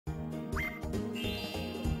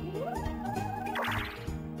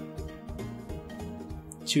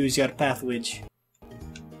Choose your path, which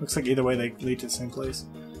looks like either way they lead to the same place.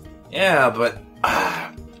 Yeah, but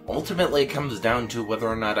ultimately it comes down to whether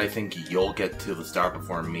or not I think you'll get to the star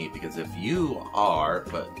before me, because if you are,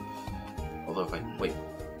 although if I wait,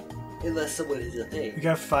 unless someone is a thing. You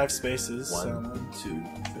got 5 spaces. 1, 2,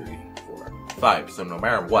 3, 4, 5. So no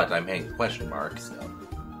matter what, I'm hitting a question mark. So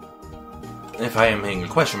if I am hitting a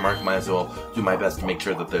question mark, might as well do my best to make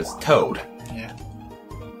sure that there's Toad. Yeah.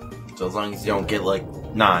 So as long as you don't get like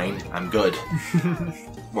 9, I'm good.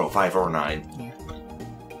 Well, 5 or 9. Yeah.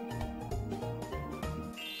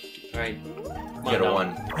 Alright. Get a 1.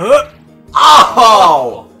 Huh?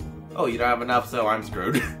 Oh! Oh, you don't have enough, so I'm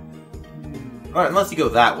screwed. Alright, unless you go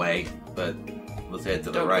that way, but let's head to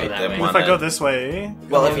the Don't go right. that Then way. What if I go this way?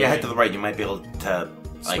 Well, if you head to the right, you might be able to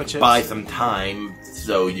Switch it. buy some time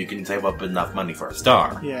so you can save up enough money for a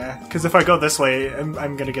star. Yeah, because if I go this way,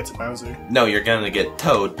 I'm gonna get to Bowser. No, you're gonna get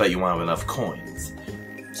Toad, but you won't have enough coins.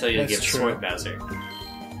 So you'll That's give true. Sword Bowser.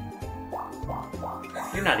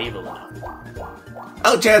 You're not evil enough.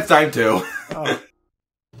 Oh, chance time too. Oh.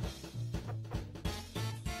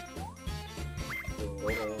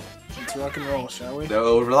 Let's rock and roll, shall we?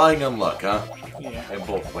 So, relying on luck, huh? Yeah. In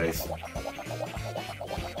both ways.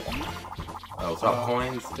 Oh, top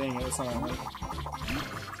coins. Dang it, that's not right.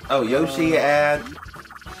 Oh, Yoshi and...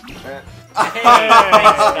 Hey,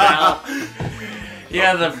 thanks, pal.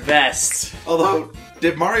 You're the best. Although,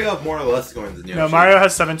 did Mario have more or less coins than Yoshi? No, Mario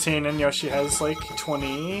has 17 and Yoshi has like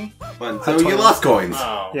 20. So you lost coins.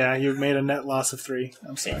 Oh. Yeah, you made a net loss of 3.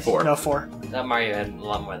 I'm sorry. 4. No, 4. That Mario had a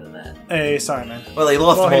lot more than that. Hey, sorry, man. Well, he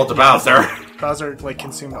lost Well, them all to Bowser. Bowser, like,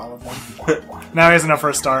 consumed all of them. Now he has enough for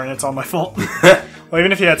a star, and it's all my fault. Well,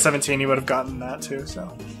 even if he had 17, he would have gotten that, too,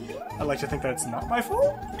 so... I'd like to think that it's not my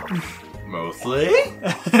fault. Mostly?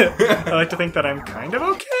 I like to think that I'm kind of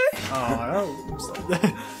okay. Oh,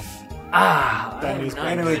 Ah, That is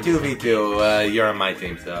I'm Anyway, not 2v2, you're on my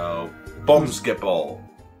team, so... Bomb skip ball.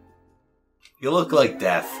 You look like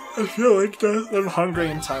death. I feel like that. I'm hungry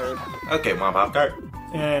and tired. Okay, want pop cart?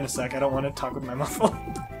 Yeah, in a sec. I don't want to talk with my muffle.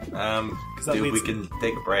 that Dude, we leads- can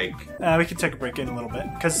take a break. We can take a break in a little bit.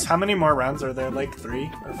 Because how many more rounds are there? Like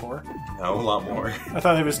 3 or 4? No, a lot more. I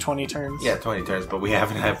thought it was 20 turns. Yeah, 20 turns, but we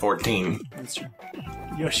haven't had 14. That's true.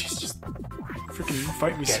 Yoshi's just freaking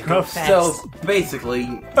fight me, Gotta go scruff. fast. So, basically,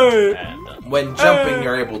 Hey, when jumping,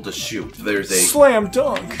 you're able to shoot. There's a... slam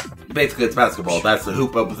dunk! Basically, it's basketball. That's the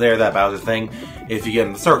hoop up there, that Bowser thing. If you get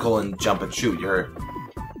in the circle and jump and shoot, you're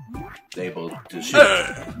able to shoot.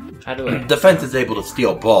 How do I? Defense is able to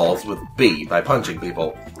steal balls with B by punching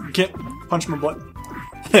people. Get punch my butt.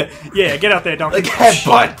 Yeah, get out there, donkey. Like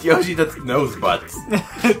headbutt! Yoshi does nose butts.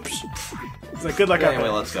 It's like, good luck out Anyway,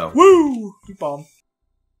 there. let's go. Woo! Bomb.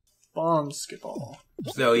 Bomb skip ball.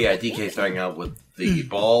 So yeah, DK starting out with the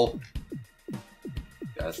ball.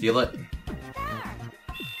 Gotta steal it.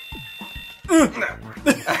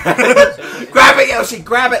 Grab it, Yoshi!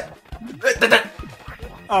 Grab it!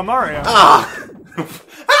 Oh, Mario. Ah! How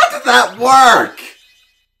did that work?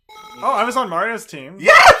 Oh, I was on Mario's team.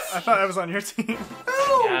 Yes! I thought I was on your team.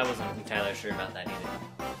 Yeah, I wasn't entirely sure about that either.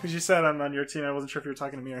 Because you said I'm on your team, I wasn't sure if you were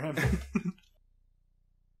talking to me or him.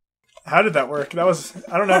 How did that work? That was...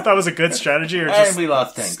 I don't know if that was a good strategy or And just we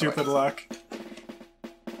lost 10 stupid coins. luck.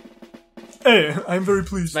 Hey, I'm very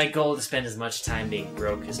pleased. My goal is to spend as much time being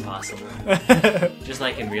broke as possible. Just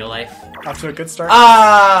like in real life. Off to a good start.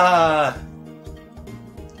 Ah!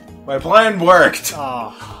 My plan worked.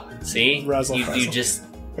 Oh, See? Razzle you frazzle. just...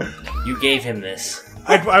 You gave him this.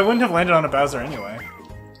 I wouldn't have landed on a Bowser anyway.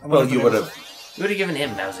 I Well, wouldn't you been would able- have. You would have given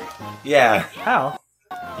him Bowser. Yeah, How?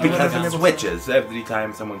 because been it able to- switches every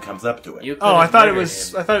time someone comes up to it. You Oh, I could've thought it murdered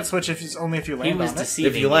was. him. I thought it switched if only if you He land was on it.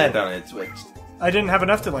 deceiving If you land on it, it switched. I didn't have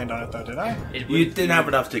enough to land on it though, did I? It You would- didn't have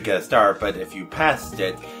enough to get a star, but if you passed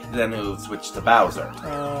it, then it would switch to Bowser.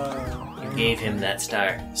 You gave him that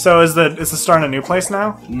star. So is the star in a new place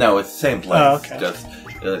now? No, it's the same place. Oh, okay. Just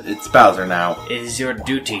it's Bowser now. It is your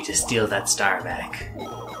duty to steal that star back.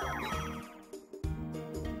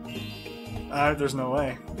 There's no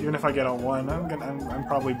way. Even if I get a 1, I'm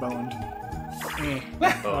probably boned. Eh.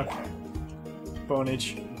 Bone. Okay.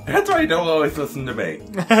 Bonage. That's why you don't always listen to me.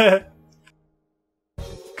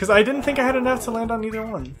 Because I didn't think I had enough to land on either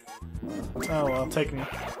one. Oh well, take me.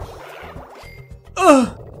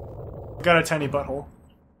 Ugh! Got a tiny butthole.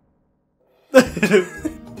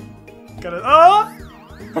 Got a. Oh!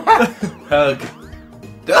 Hug.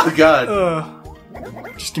 Oh god. Ugh.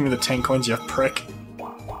 Just give me the 10 coins, you prick.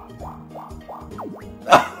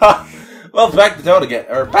 Well, it's back to Toad again,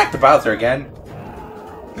 or back to Bowser again.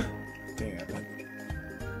 Damn it.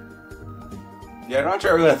 Yeah, I'm not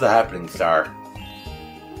sure who has a happening star.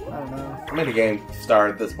 I don't know. Minigame star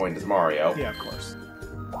at this point is Mario. Yeah, of course.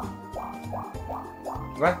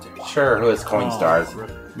 I'm not sure who has coin stars.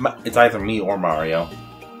 It's either me or Mario.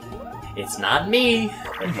 It's not me.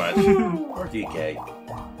 Pretty much. Or DK.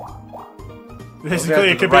 Basically,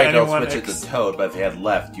 it could be right, anyone. Switch it to Toad, but if you had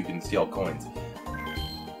left, you can steal coins.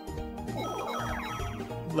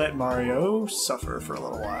 Let Mario suffer for a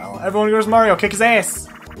little while. Everyone goes Mario, kick his ass!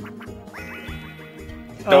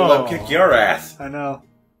 Don't let him kick your ass. I know.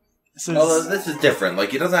 Although this is different.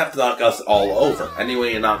 Like, he doesn't have to knock us all over. Anyone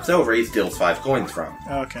he knocks over, he steals 5 coins from.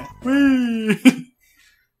 Okay. Whee!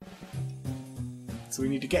 So we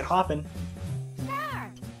need to get hopping.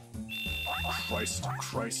 Christ.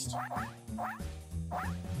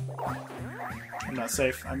 I'm not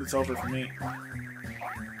safe. It's over for me.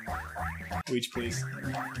 Weege, please.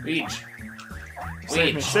 Weege.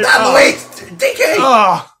 Save me. Weege. Save No, wait! DK!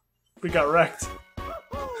 Oh! We got wrecked.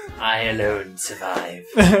 I alone survive.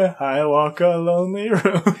 I walk a lonely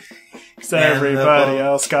road. Cause everybody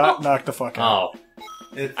else got knocked the fuck out.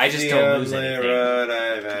 Oh. I just don't lose anything. Road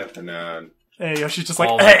I've ever known. Hey, Yoshi's just like,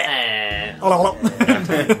 Oh,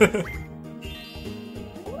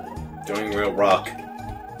 Doing real rock.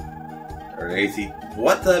 Or AC.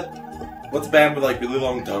 What's a band with like really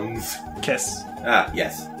long tongues? Kiss. Ah,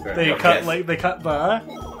 yes. They cut the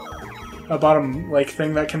a bottom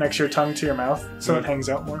thing that connects your tongue to your mouth, so it hangs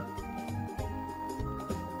out more.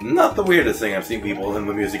 Not the weirdest thing I've seen people in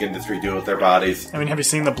the music industry do with their bodies. I mean, have you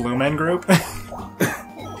seen the Blue Men Group?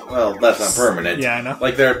 Well, that's not permanent. Yeah, I know.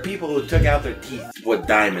 Like, there are people who took out their teeth with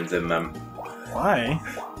diamonds in them. Why?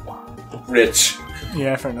 Rich.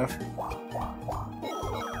 Yeah, fair enough.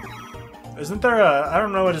 Isn't there I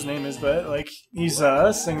don't know what his name is, but, he's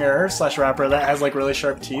a singer/rapper that has, really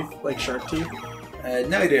sharp teeth. Like, sharp teeth.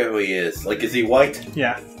 No idea who he is. Like, is he white?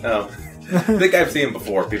 Yeah. Oh. I think I've seen him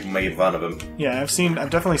before. People made fun of him. Yeah, I've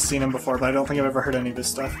definitely seen him before, but I don't think I've ever heard any of his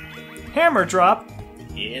stuff. Hammer drop!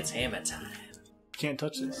 it's hammer time. Can't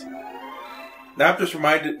touch this. Now I'm just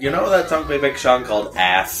reminded, you know that song by Big Sean called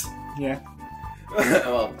Ass? Yeah.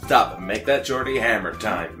 Well, stop it. Make that Jordy Hammer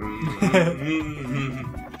time.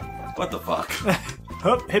 What the fuck?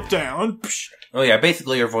 Up, hip down. Psh. Oh yeah,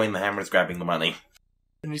 basically you're avoiding the hammers grabbing the money.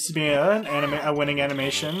 It needs to be a winning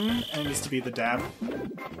animation, and it needs to be the dab.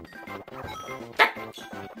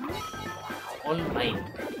 All mine.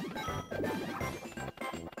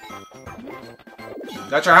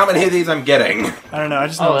 Not sure how many of these I'm getting. I don't know, I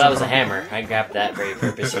just know Oh, it's that was a problem. hammer. I grabbed that very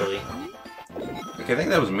purposefully. Okay, I think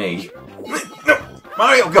that was me. No!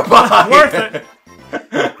 Mario, goodbye! Worth it!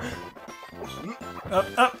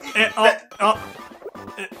 Up.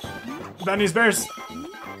 Bad news bears.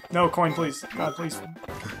 No, coin, please. God, please.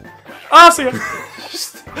 Ah, see ya!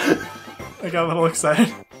 I got a little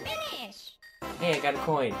excited. Hey, I got a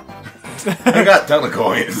coin. I got a ton of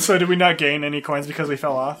coins. So did we not gain any coins because we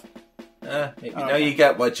fell off? Maybe. No, you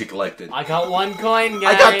got what you collected. I got 1 coin,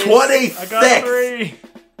 guys. I got 26! I got 3!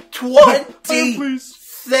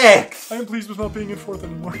 26! I am pleased with not being in 4th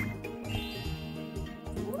anymore.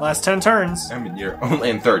 Last 10 turns. I mean, you're only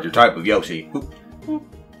in 3rd. You're tied with Yoshi. Oop.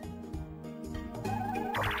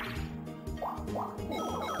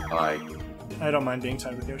 I don't mind being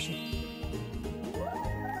tied with Yoshi.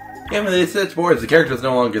 Yeah, when they switch boards, the character's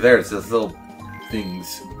no longer there. It's just little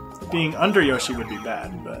things. Being under Yoshi would be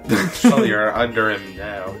bad, but... Well, you're under him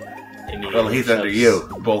now. Well, he's under you.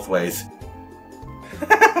 Both ways.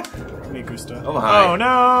 Me gusta. Oh, hi. Oh,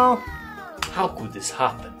 no! How could this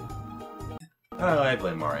happen? Oh, I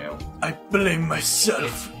blame Mario. I blame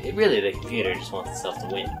myself. Really, the computer just wants itself to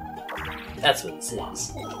win. That's what this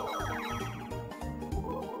is.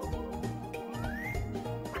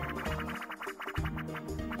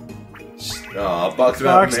 Oh,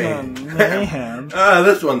 Boxman Mayhem.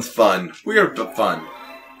 This one's fun. Weird but fun.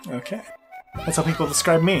 Okay. That's how people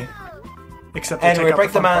describe me. Except Anyway, take out break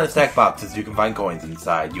the them fun out of parts. stack boxes. You can find coins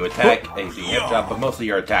inside. You attack, AC, hip jump, but mostly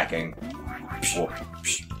you're attacking.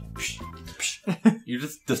 You're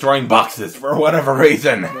just destroying boxes for whatever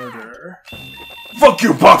reason. Murder. Fuck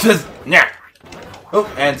you, boxes! Nah. Oh,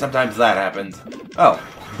 and sometimes that happens. Oh.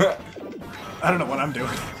 I don't know what I'm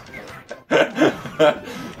doing.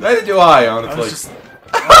 Neither do I, I honestly. was just...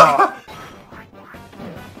 Oh.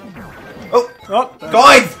 Oh! Oh,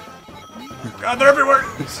 Coins! God, they're everywhere!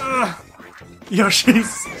 Ugh.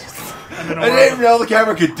 Yoshi's... I didn't even know the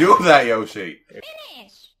camera could do that, Yoshi.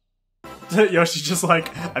 Yoshi's just like,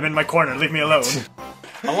 I'm in my corner, leave me alone.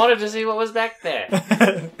 I wanted to see what was back there.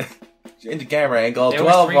 Change the camera angle. There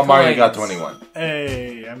was 12, 3 while Mario got coins. 21.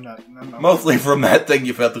 Hey, I'm not... Mostly from that thing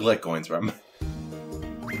you failed to collect coins from.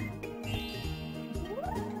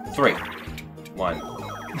 3, 1.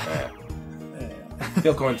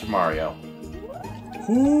 Steal coins from Mario.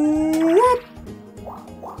 Whoop.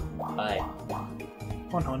 Bye.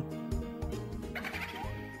 Hon.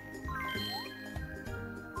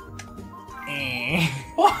 I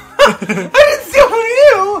didn't steal from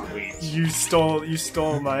you! You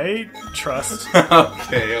stole my trust.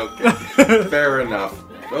 Okay. Fair enough.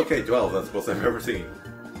 Okay, 12. That's the most I've ever seen.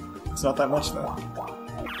 It's not that much though.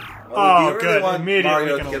 Oh, do you good. want Immediately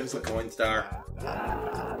Mario gonna to get lose the it. coin star?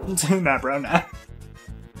 Nah, bro, nah.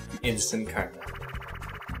 Instant karma.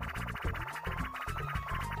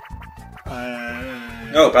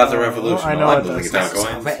 Oh, Path of Revolution. I know I'm it losing does. a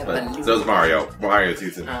ton of coins, but so is Mario. Mario's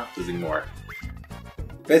losing more.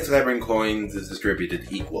 Basically, every coins is distributed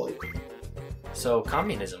equally. So,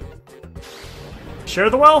 communism. Share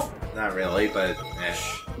the wealth. Not really, but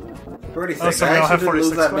 46. Oh, so we I all have actually didn't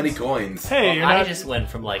lose 46 that many coins? coins. Hey, Well, you're I not. just went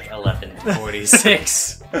from like 11 to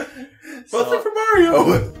 46. Mostly for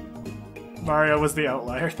Mario. Mario was the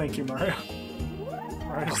outlier. Thank you, Mario.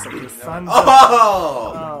 Mario's like, you sons of...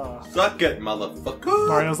 Oh! Oh. Suck it, motherfucker!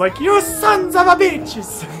 Mario's like, you sons of a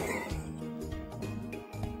bitches!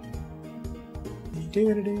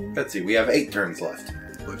 Let's see, we have 8 turns left.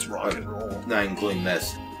 Let's rock and roll. 9 including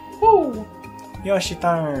this. Woo! Yoshi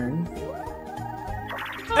turn.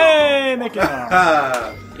 Hey, make it up.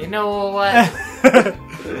 Ah! You know what?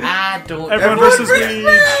 I don't Everyone know. versus me.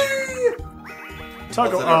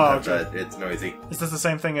 Tug of Also, Oh, don't touch it. It's noisy. is this the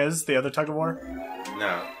same thing as the other tug of war?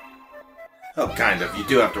 No. Oh, kind of. You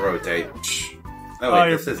do have to rotate. Oh,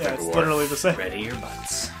 wait, this is yeah, Tug it's of War. literally the same. Ready your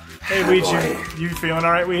butts. Hey, Weege, you feeling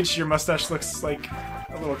alright, Weege? Your mustache looks like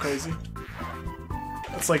a little crazy.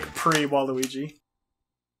 It's like pre-Waluigi.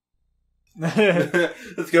 Yeah.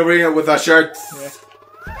 Let's go bring it with our shirts.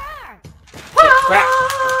 Crap.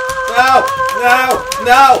 No! No!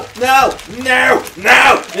 No! No! No!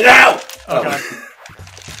 No! No! Oh god.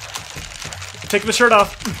 Take the shirt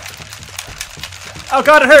off. Oh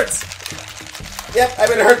god, it hurts! Yep, I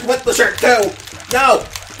mean it hurts with the shirt too! No!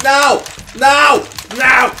 No! No!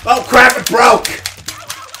 No! Oh crap, it broke!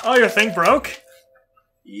 Oh, your thing broke?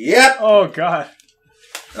 Yep! Oh god.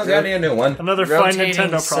 Okay, I need a new one. Another fine Rotating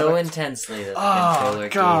Nintendo so product. intensely that the Oh controller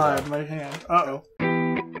god, gave my hand. Uh-oh.